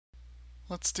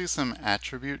Let's do some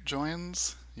attribute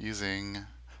joins using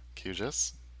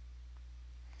QGIS.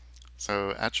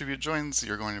 So attribute joins,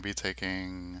 you're going to be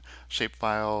taking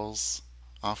shapefiles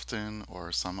often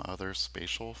or some other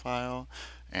spatial file,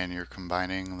 and you're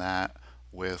combining that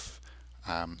with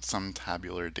some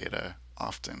tabular data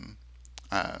often,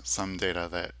 some data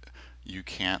that you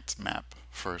can't map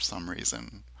for some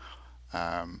reason.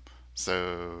 Um,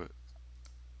 so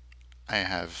I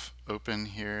have open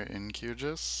here in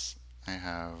QGIS. I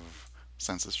have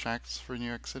census tracts for New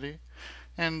York City,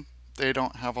 and they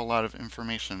don't have a lot of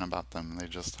information about them. They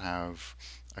just have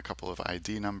a couple of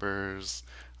ID numbers,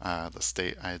 the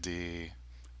state ID,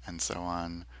 and so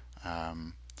on.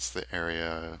 It's the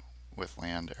area with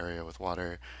land, area with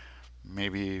water.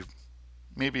 Maybe,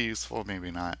 maybe useful, maybe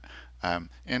not.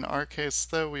 In our case,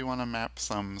 though, we want to map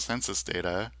some census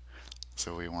data,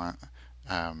 so we want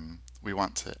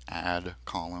to add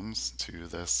columns to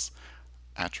this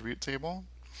attribute table.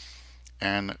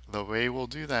 And the way we'll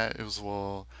do that is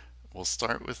we'll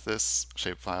start with this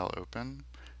shapefile open,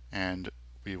 and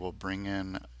we will bring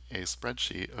in a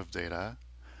spreadsheet of data,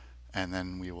 and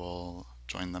then we will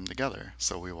join them together.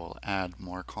 So we will add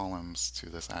more columns to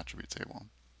this attribute table.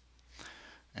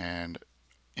 And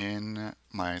in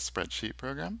my spreadsheet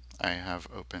program, I have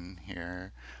open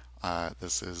here,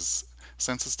 this is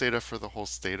census data for the whole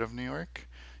state of New York.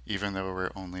 Even though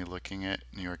we're only looking at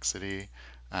New York City,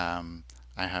 I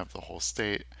have the whole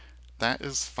state. That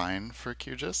is fine for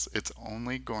QGIS. It's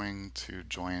only going to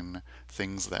join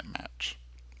things that match,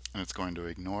 and it's going to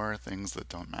ignore things that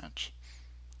don't match.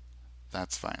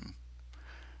 That's fine.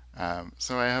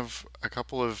 So I have a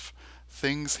couple of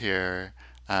things here.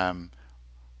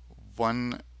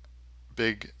 One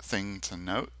big thing to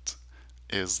note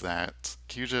is that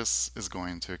QGIS is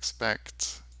going to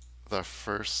expect the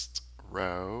first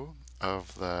row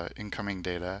of the incoming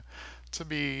data to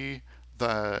be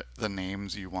the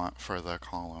names you want for the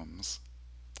columns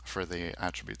for the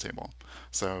attribute table.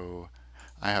 So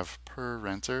I have per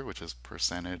renter, which is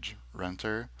percentage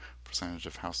renter, percentage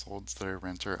of households that are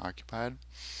renter occupied.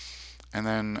 And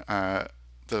then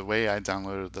the way I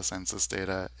downloaded the census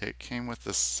data, it came with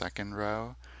this second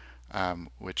row,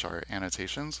 which are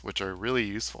annotations, which are really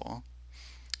useful.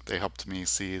 They helped me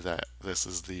see that this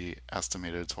is the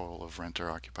estimated total of renter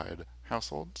occupied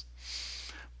households.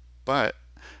 But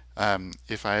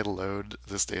if I load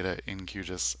this data in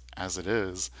QGIS as it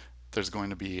is, there's going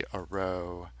to be a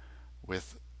row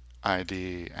with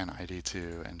ID and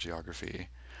ID2 and geography.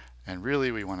 And really,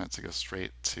 we want it to go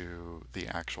straight to the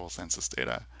actual census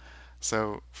data.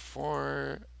 So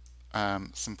for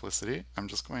simplicity, I'm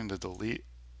just going to delete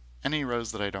any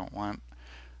rows that I don't want.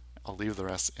 I'll leave the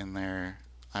rest in there.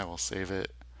 I will save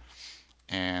it.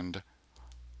 And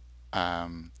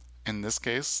in this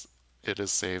case, it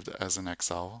is saved as an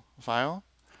Excel file,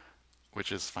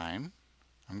 which is fine.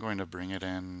 I'm going to bring it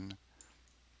in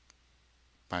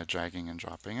by dragging and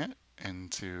dropping it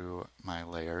into my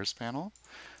layers panel.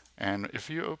 And if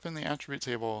you open the attribute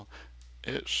table,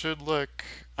 it should look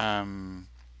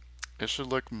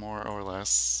more or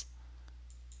less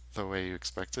the way you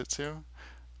expect it to.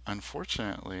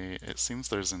 Unfortunately, it seems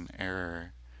there's an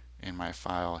error in my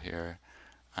file here.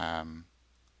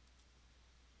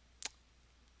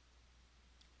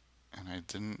 And I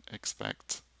didn't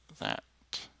expect that.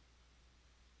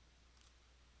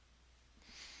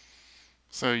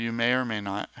 So you may or may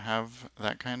not have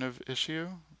that kind of issue.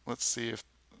 Let's see if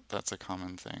that's a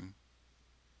common thing.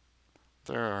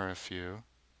 There are a few.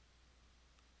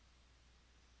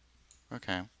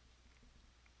 Okay.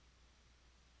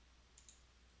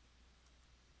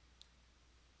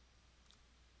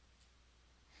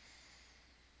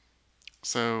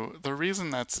 So the reason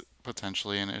that's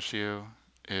potentially an issue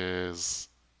is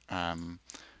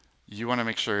you want to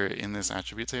make sure in this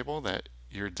attribute table that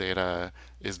your data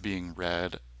is being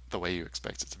read the way you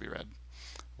expect it to be read.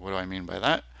 What do I mean by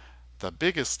that? The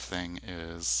biggest thing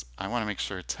is I want to make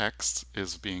sure text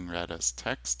is being read as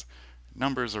text,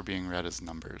 numbers are being read as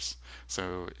numbers.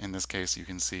 So in this case, you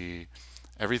can see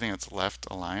everything that's left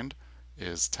aligned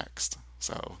is text.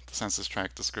 So the census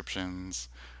tract descriptions,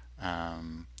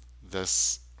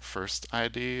 this first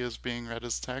ID is being read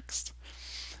as text.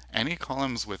 Any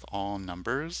columns with all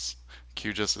numbers,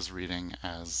 QGIS is reading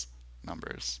as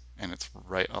numbers, and it's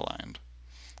right aligned.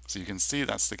 So you can see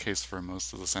that's the case for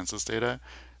most of the census data,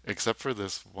 except for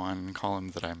this one column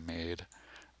that I made.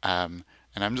 And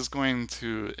I'm just going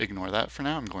to ignore that for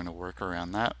now. I'm going to work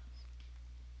around that.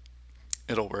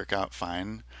 It'll work out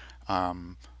fine.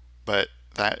 But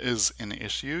that is an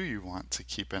issue you want to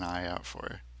keep an eye out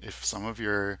for. If some of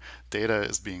your data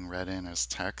is being read in as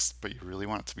text, but you really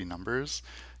want it to be numbers,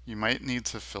 you might need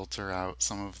to filter out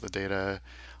some of the data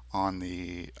on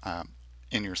the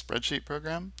in your spreadsheet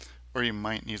program, or you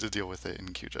might need to deal with it in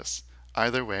QGIS.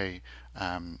 Either way,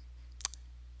 um,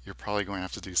 you're probably going to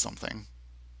have to do something.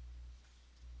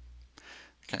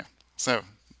 Okay, so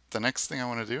the next thing I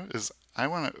want to do is I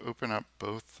want to open up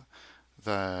both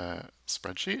the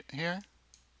spreadsheet here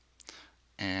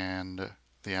and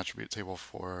the attribute table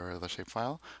for the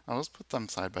shapefile. I'll just put them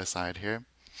side by side here.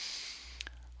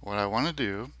 What I want to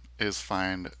do is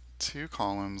find two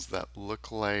columns that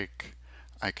look like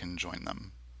I can join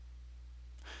them.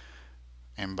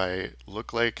 And by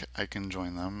look like I can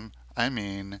join them, I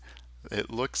mean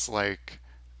it looks like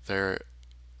they're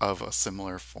of a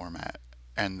similar format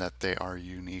and that they are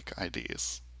unique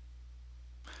IDs.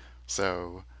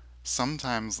 So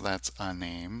sometimes that's a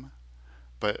name,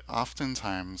 but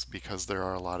oftentimes, because there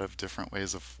are a lot of different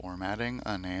ways of formatting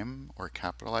a name or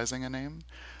capitalizing a name,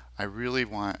 I really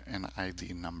want an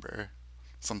ID number,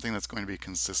 something that's going to be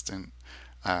consistent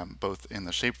both in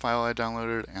the shapefile I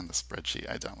downloaded and the spreadsheet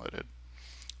I downloaded.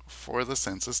 For the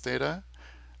census data,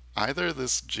 either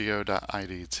this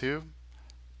geo.id2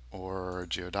 or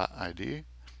geo.id,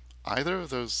 either of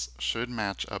those should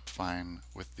match up fine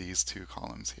with these two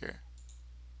columns here.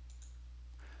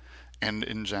 And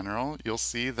in general, you'll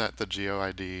see that the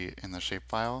GeoID in the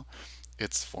shapefile,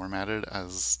 it's formatted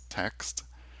as text,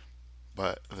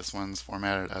 but this one's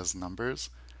formatted as numbers.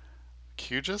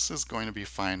 QGIS is going to be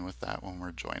fine with that when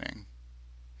we're joining.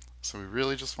 So we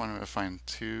really just want to find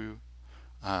two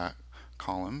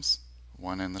columns,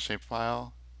 one in the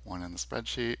shapefile, one in the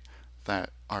spreadsheet,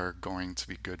 that are going to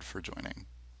be good for joining.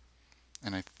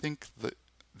 And I think that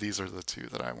these are the two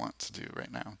that I want to do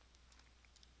right now.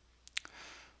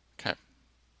 Okay,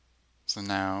 so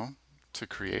now to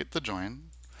create the join,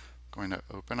 I'm going to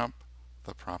open up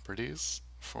the properties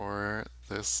for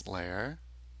this layer,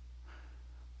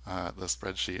 the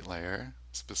spreadsheet layer,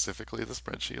 specifically the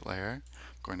spreadsheet layer.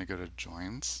 I'm going to go to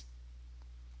joins.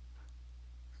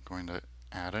 I'm going to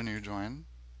add a new join.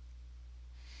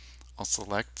 I'll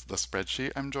select the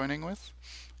spreadsheet I'm joining with.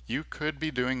 You could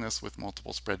be doing this with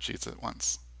multiple spreadsheets at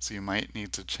once, so you might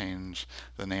need to change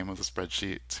the name of the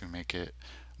spreadsheet to make it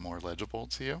more legible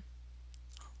to you.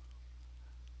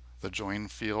 The join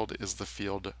field is the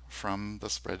field from the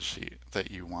spreadsheet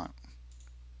that you want.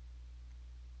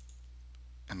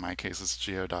 In my case, it's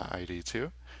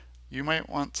geo.id2. You might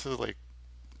want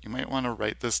to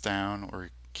write this down or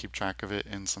keep track of it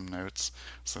in some notes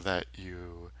so that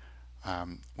you,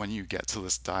 when you get to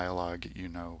this dialog, you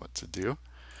know what to do.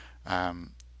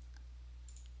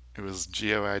 It was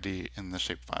GeoID in the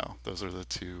shapefile. Those are the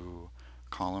two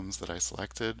columns that I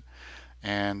selected.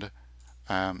 And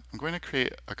I'm going to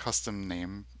create a custom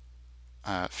name,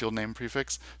 field name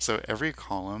prefix. So every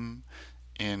column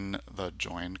in the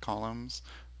joined columns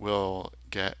will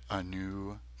get a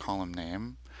new column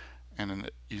name. And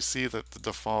you see that the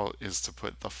default is to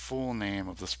put the full name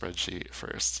of the spreadsheet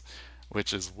first,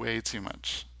 which is way too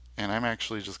much. And I'm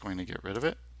actually just going to get rid of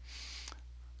it.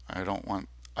 I don't want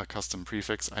a custom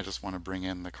prefix. I just want to bring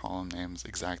in the column names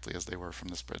exactly as they were from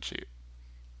the spreadsheet.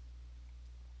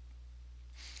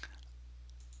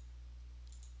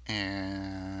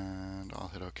 And I'll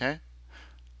hit OK.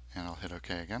 And I'll hit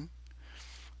OK again.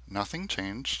 Nothing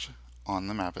changed on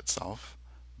the map itself,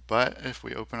 but if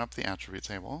we open up the attribute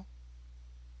table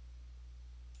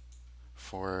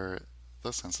for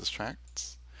the census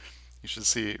tracts, you should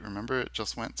see, remember it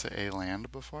just went to A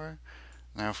land before?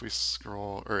 Now if we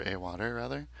scroll, or A water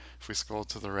rather, if we scroll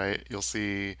to the right, you'll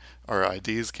see our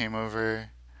IDs came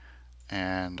over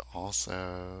and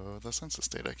also the census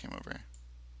data came over.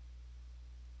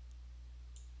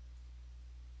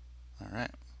 All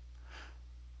right,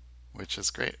 which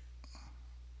is great.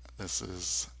 This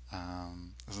is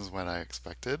what I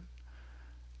expected.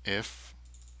 If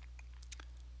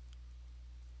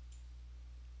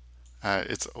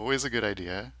it's always a good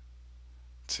idea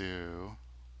to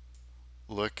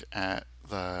look at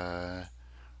the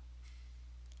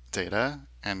data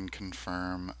and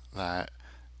confirm that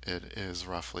it is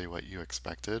roughly what you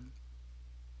expected.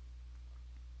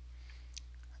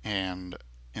 And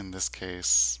in this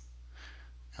case,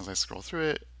 as I scroll through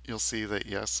it, you'll see that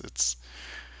yes, it's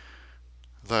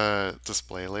the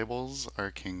display labels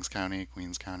are Kings County,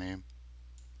 Queens County.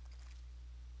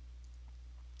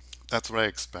 That's what I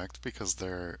expect because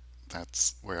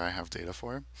that's where I have data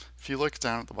for. If you look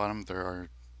down at the bottom, there are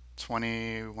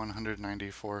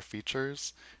 2,194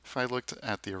 features. If I looked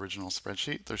at the original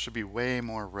spreadsheet, there should be way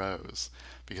more rows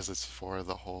because it's for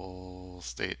the whole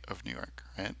state of New York,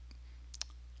 right?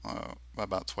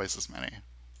 About twice as many.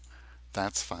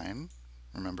 That's fine.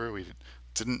 Remember,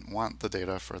 didn't want the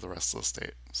data for the rest of the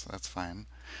state, so that's fine.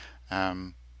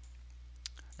 Um,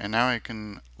 and now I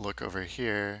can look over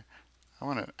here. I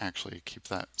want to actually keep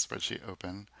that spreadsheet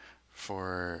open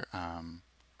for,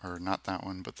 or not that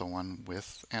one, but the one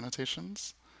with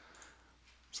annotations.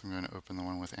 So I'm going to open the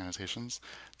one with annotations.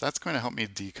 That's going to help me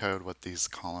decode what these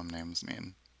column names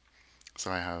mean. So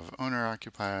I have owner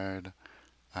occupied,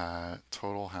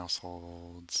 total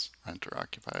households, renter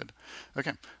occupied.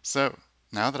 Okay, so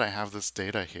now that I have this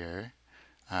data here,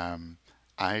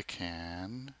 I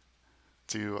can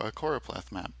do a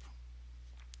choropleth map,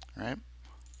 right?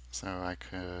 So I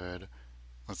could,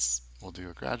 we'll do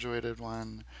a graduated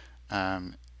one.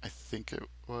 I think it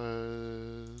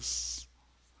was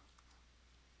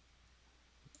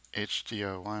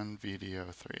HDO1,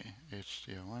 VDO3,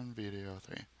 HDO1,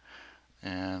 VDO3.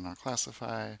 And I'll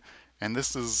classify. And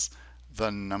this is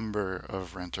the number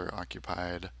of renter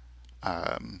occupied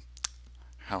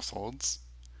households,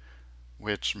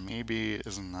 which maybe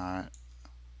is not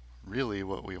really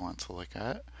what we want to look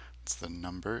at. It's the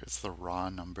number, it's the raw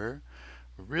number.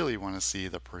 We really want to see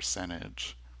the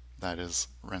percentage that is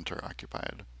renter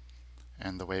occupied.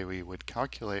 And the way we would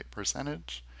calculate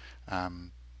percentage,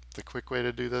 the quick way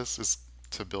to do this is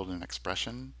to build an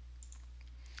expression.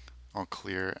 I'll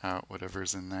clear out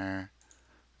whatever's in there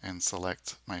and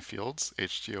select my fields,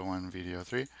 HGO1,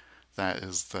 VDO3. That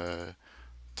is the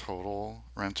total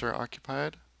renter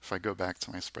occupied. If I go back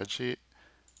to my spreadsheet,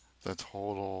 the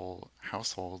total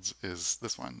households is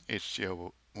this one,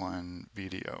 HGO1,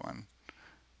 VDO1.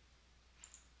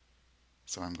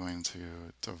 So I'm going to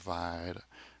divide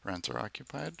renter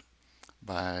occupied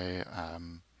by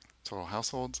total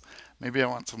households. Maybe I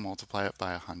want to multiply it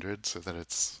by 100 so that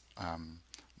it's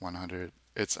 100.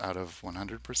 It's out of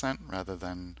 100% rather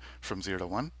than from 0 to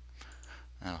 1.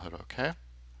 And I'll hit OK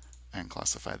and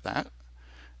classify that.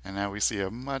 And now we see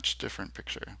a much different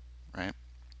picture, right?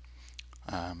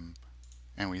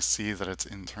 And we see that it's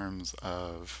in terms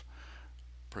of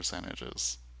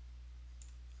percentages.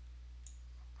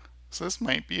 So this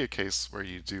might be a case where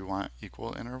you do want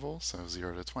equal intervals, so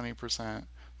 0 to 20%,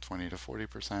 20 to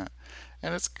 40%,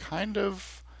 and it's kind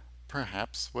of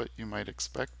perhaps what you might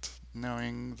expect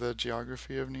knowing the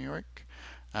geography of New York.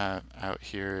 Out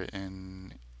here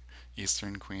in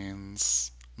Eastern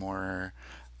Queens, more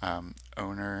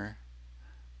owner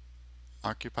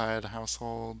occupied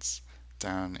households.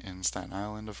 Down in Staten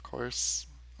Island, of course,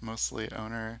 mostly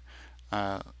owner,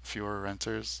 fewer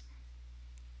renters.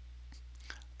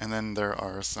 And then there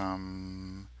are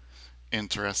some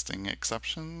interesting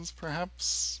exceptions,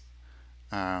 perhaps.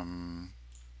 I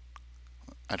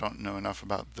don't know enough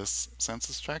about this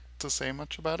census tract to say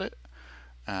much about it,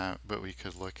 but we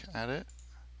could look at it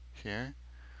here.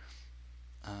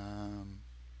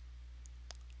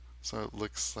 So it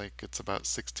looks like it's about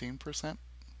 16%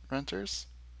 renters.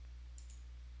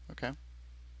 Okay.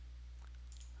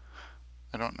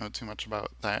 I don't know too much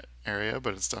about that area,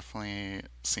 but it's definitely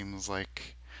seems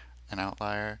like an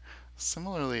outlier.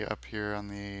 Similarly, up here on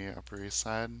the Upper East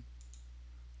Side,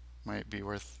 might be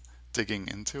worth digging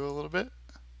into a little bit.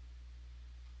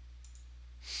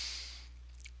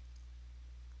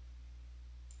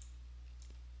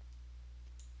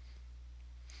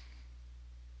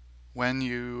 When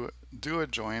you do a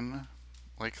join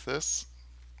like this,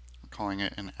 we're calling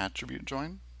it an attribute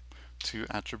join. Two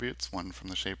attributes, one from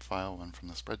the shapefile, one from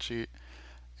the spreadsheet.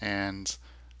 And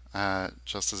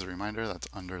just as a reminder, that's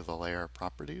under the layer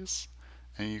properties.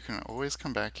 And you can always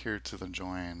come back here to the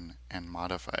join and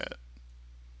modify it.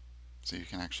 So you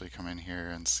can actually come in here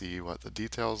and see what the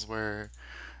details were.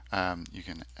 You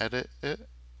can edit it.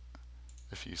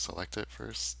 If you select it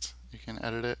first, you can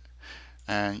edit it.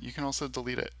 And you can also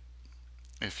delete it.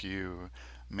 If you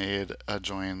made a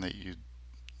join that you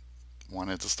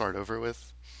wanted to start over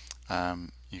with,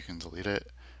 you can delete it.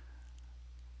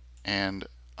 And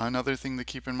another thing to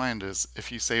keep in mind is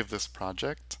if you save this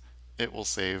project, it will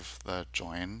save the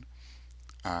join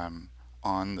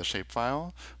on the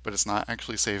shapefile, but it's not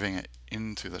actually saving it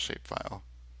into the shapefile.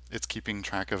 It's keeping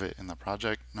track of it in the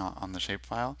project, not on the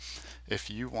shapefile. If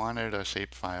you wanted a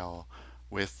shapefile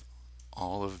with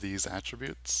all of these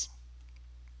attributes,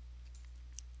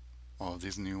 all of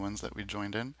these new ones that we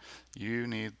joined in, you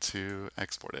need to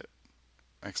export it.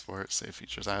 Export save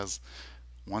features as.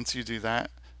 Once you do that,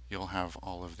 you'll have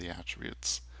all of the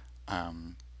attributes.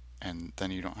 And then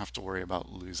you don't have to worry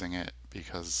about losing it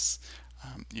because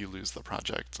you lose the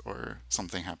project or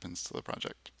something happens to the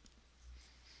project.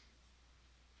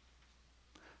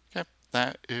 Okay,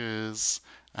 that is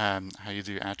how you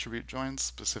do attribute joins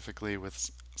specifically with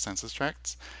census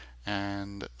tracts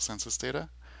and census data.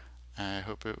 I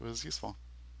hope it was useful.